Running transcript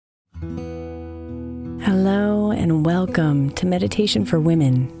Hello and welcome to Meditation for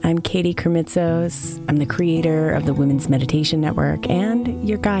Women. I'm Katie Kremitzos. I'm the creator of the Women's Meditation Network and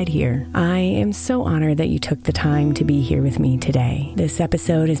your guide here. I am so honored that you took the time to be here with me today. This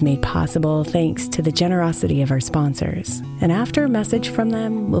episode is made possible thanks to the generosity of our sponsors. And after a message from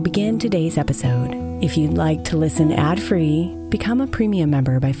them, we'll begin today's episode. If you'd like to listen ad-free, become a premium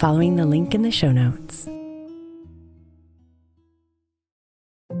member by following the link in the show notes.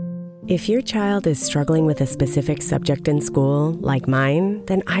 If your child is struggling with a specific subject in school, like mine,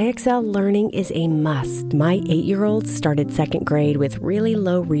 then IXL Learning is a must. My 8-year-old started second grade with really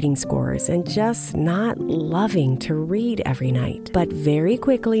low reading scores and just not loving to read every night. But very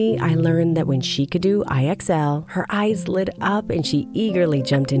quickly, I learned that when she could do IXL, her eyes lit up and she eagerly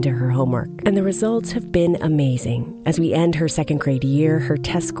jumped into her homework. And the results have been amazing. As we end her second grade year, her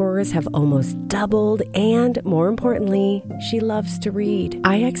test scores have almost doubled, and more importantly, she loves to read.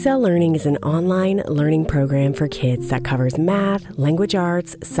 IXL Learning is an online learning program for kids that covers math, language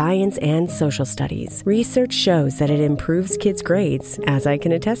arts, science, and social studies. Research shows that it improves kids' grades, as I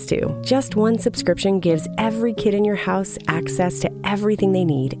can attest to. Just one subscription gives every kid in your house access to everything they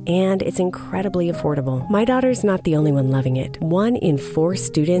need, and it's incredibly affordable. My daughter's not the only one loving it. 1 in 4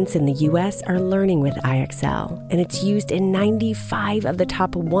 students in the U.S. are learning with IXL, and it's used in 95 of the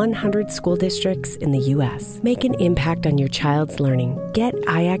top 100 school districts in the U.S. Make an impact on your child's learning. Get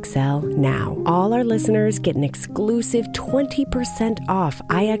IXL now. All our listeners get an exclusive 20% off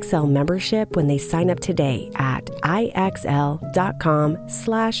IXL membership when they sign up today at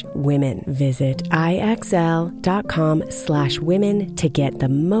IXL.com/women. Visit IXL.com/women to get the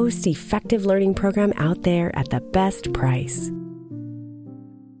most effective learning program out there at the best price.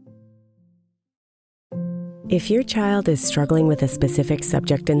 If your child is struggling with a specific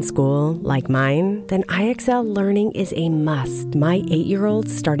subject in school, like mine, then IXL Learning is a must. My 8-year-old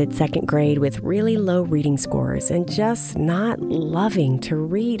started second grade with really low reading scores and just not loving to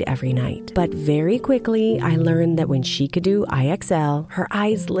read every night. But very quickly, I learned that when she could do IXL, her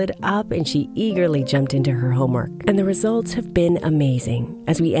eyes lit up and she eagerly jumped into her homework. And the results have been amazing.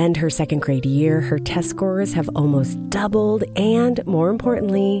 As we end her second grade year, her test scores have almost doubled, and more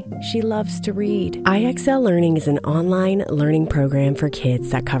importantly, she loves to read. IXL Learning is an online learning program for kids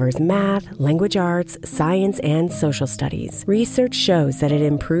that covers math, language arts, science, and social studies. Research shows that it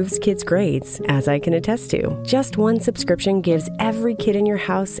improves kids' grades, as I can attest to. Just one subscription gives every kid in your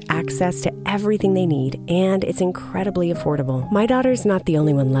house access to everything they need, and it's incredibly affordable. My daughter's not the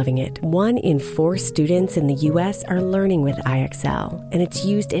only one loving it. 1 in 4 students in the U.S. are learning with IXL, and it's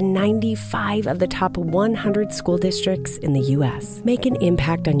used in 95 of the top 100 school districts in the U.S. Make an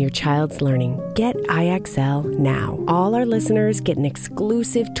impact on your child's learning. Get IXL now. All our listeners get an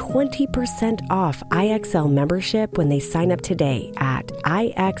exclusive 20% off IXL membership when they sign up today at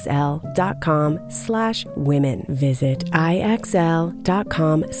IXL.com/women. Visit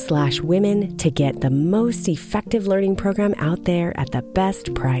IXL.com/women to get the most effective learning program out there at the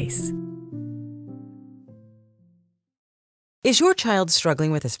best price. Is your child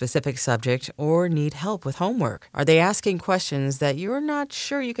struggling with a specific subject or need help with homework? Are they asking questions that you're not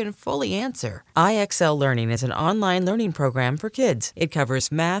sure you can fully answer? IXL Learning is an online learning program for kids. It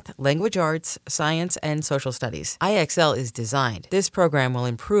covers math, language arts, science, and social studies. IXL is designed. This program will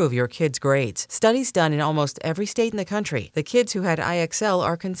improve your kids' grades. Studies done in almost every state in the country. The kids who had IXL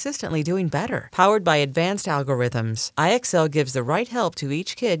are consistently doing better. Powered by advanced algorithms, IXL gives the right help to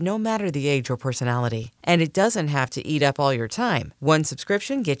each kid no matter the age or personality. And it doesn't have to eat up all your time. One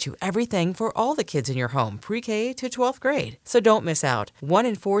subscription gets you everything for all the kids in your home, pre-K to 12th grade. So don't miss out. 1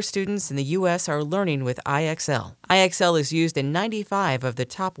 in 4 students in the U.S. are learning with IXL. IXL is used in 95 of the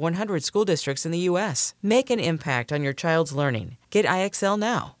top 100 school districts in the U.S. Make an impact on your child's learning. Get IXL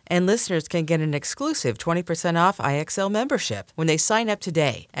now. And listeners can get an exclusive 20% off IXL membership when they sign up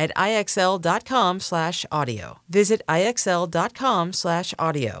today at IXL.com/audio. Visit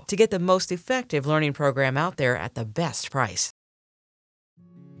IXL.com/audio to get the most effective learning program out there at the best price.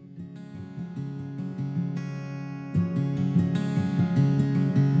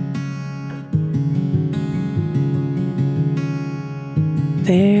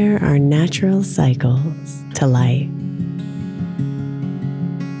 There are natural cycles to life.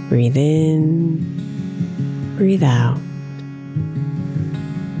 Breathe in, breathe out.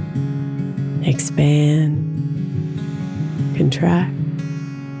 Expand, contract,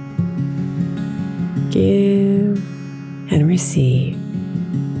 give, and receive.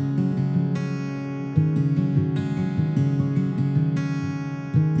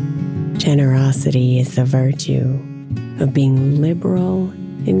 Generosity is the virtue of being liberal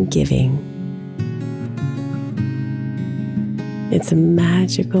in giving. It's a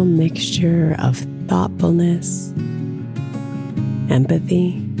magical mixture of thoughtfulness,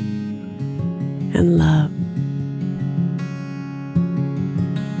 empathy, and love.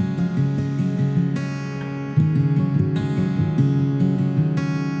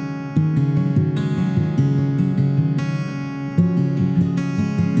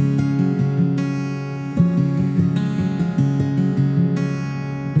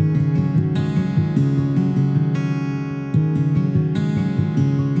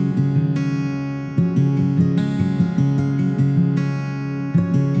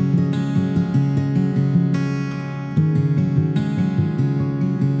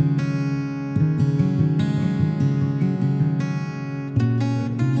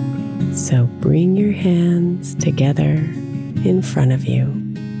 So bring your hands together in front of you,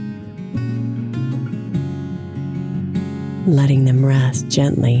 letting them rest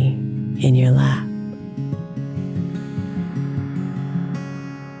gently in your lap.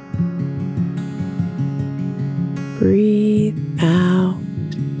 Breathe out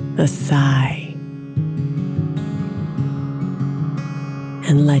a sigh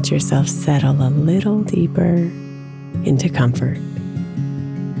and let yourself settle a little deeper into comfort.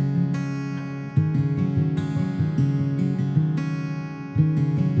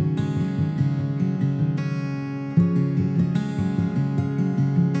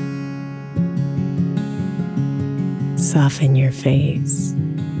 Soften your face.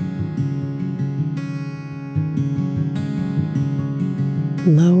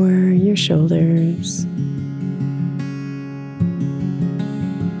 Lower your shoulders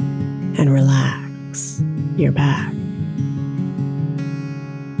and relax your back.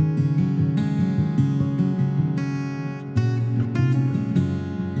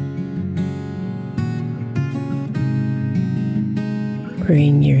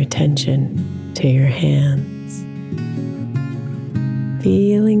 Bring your attention to your hands,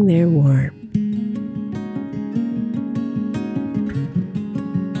 feeling their warmth.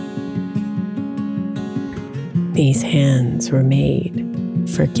 These hands were made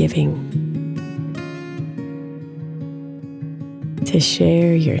for giving, to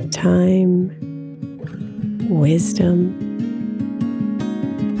share your time, wisdom,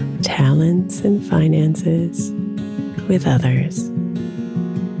 talents, and finances with others.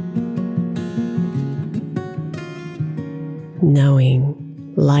 Knowing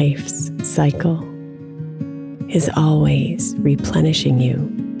life's cycle is always replenishing you.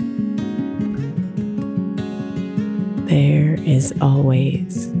 There is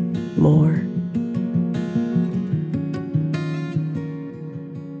always more.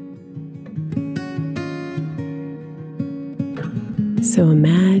 So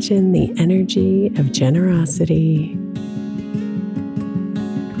imagine the energy of generosity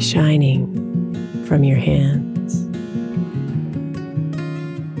shining from your hands.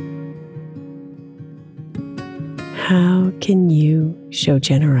 How can you show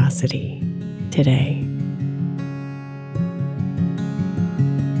generosity today?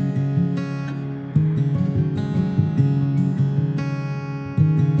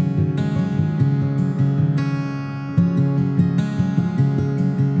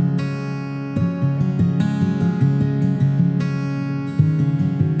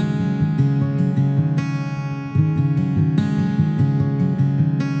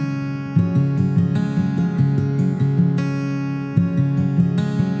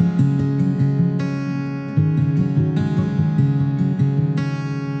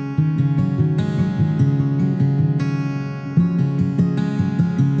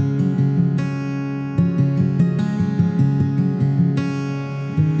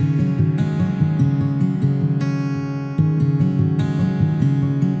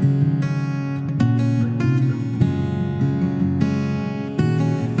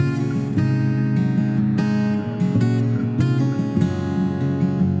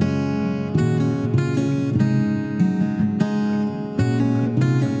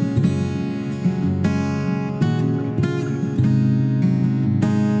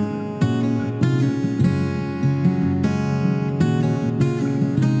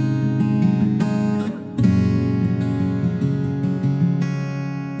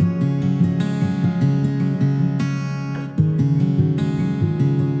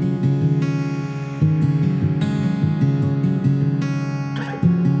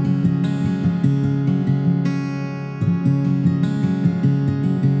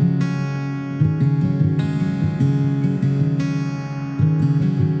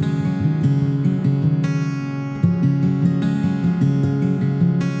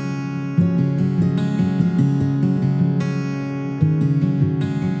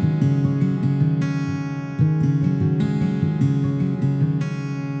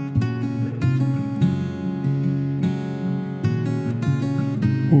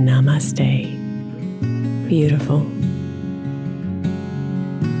 Namaste. Beautiful.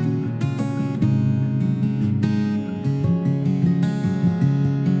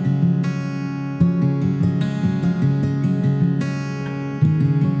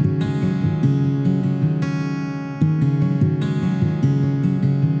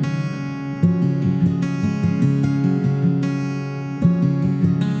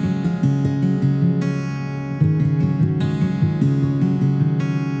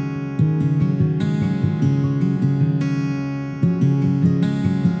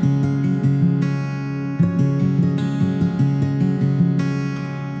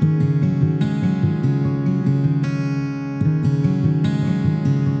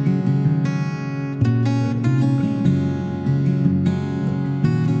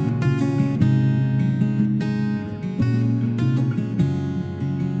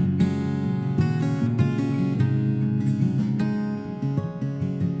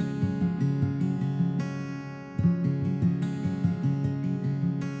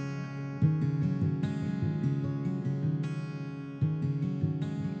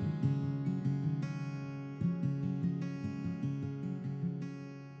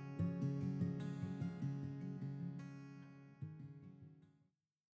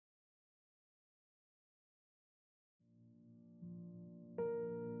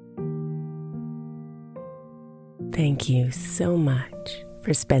 Thank you so much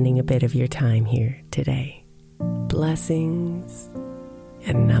for spending a bit of your time here today. Blessings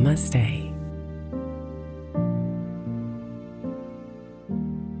and namaste.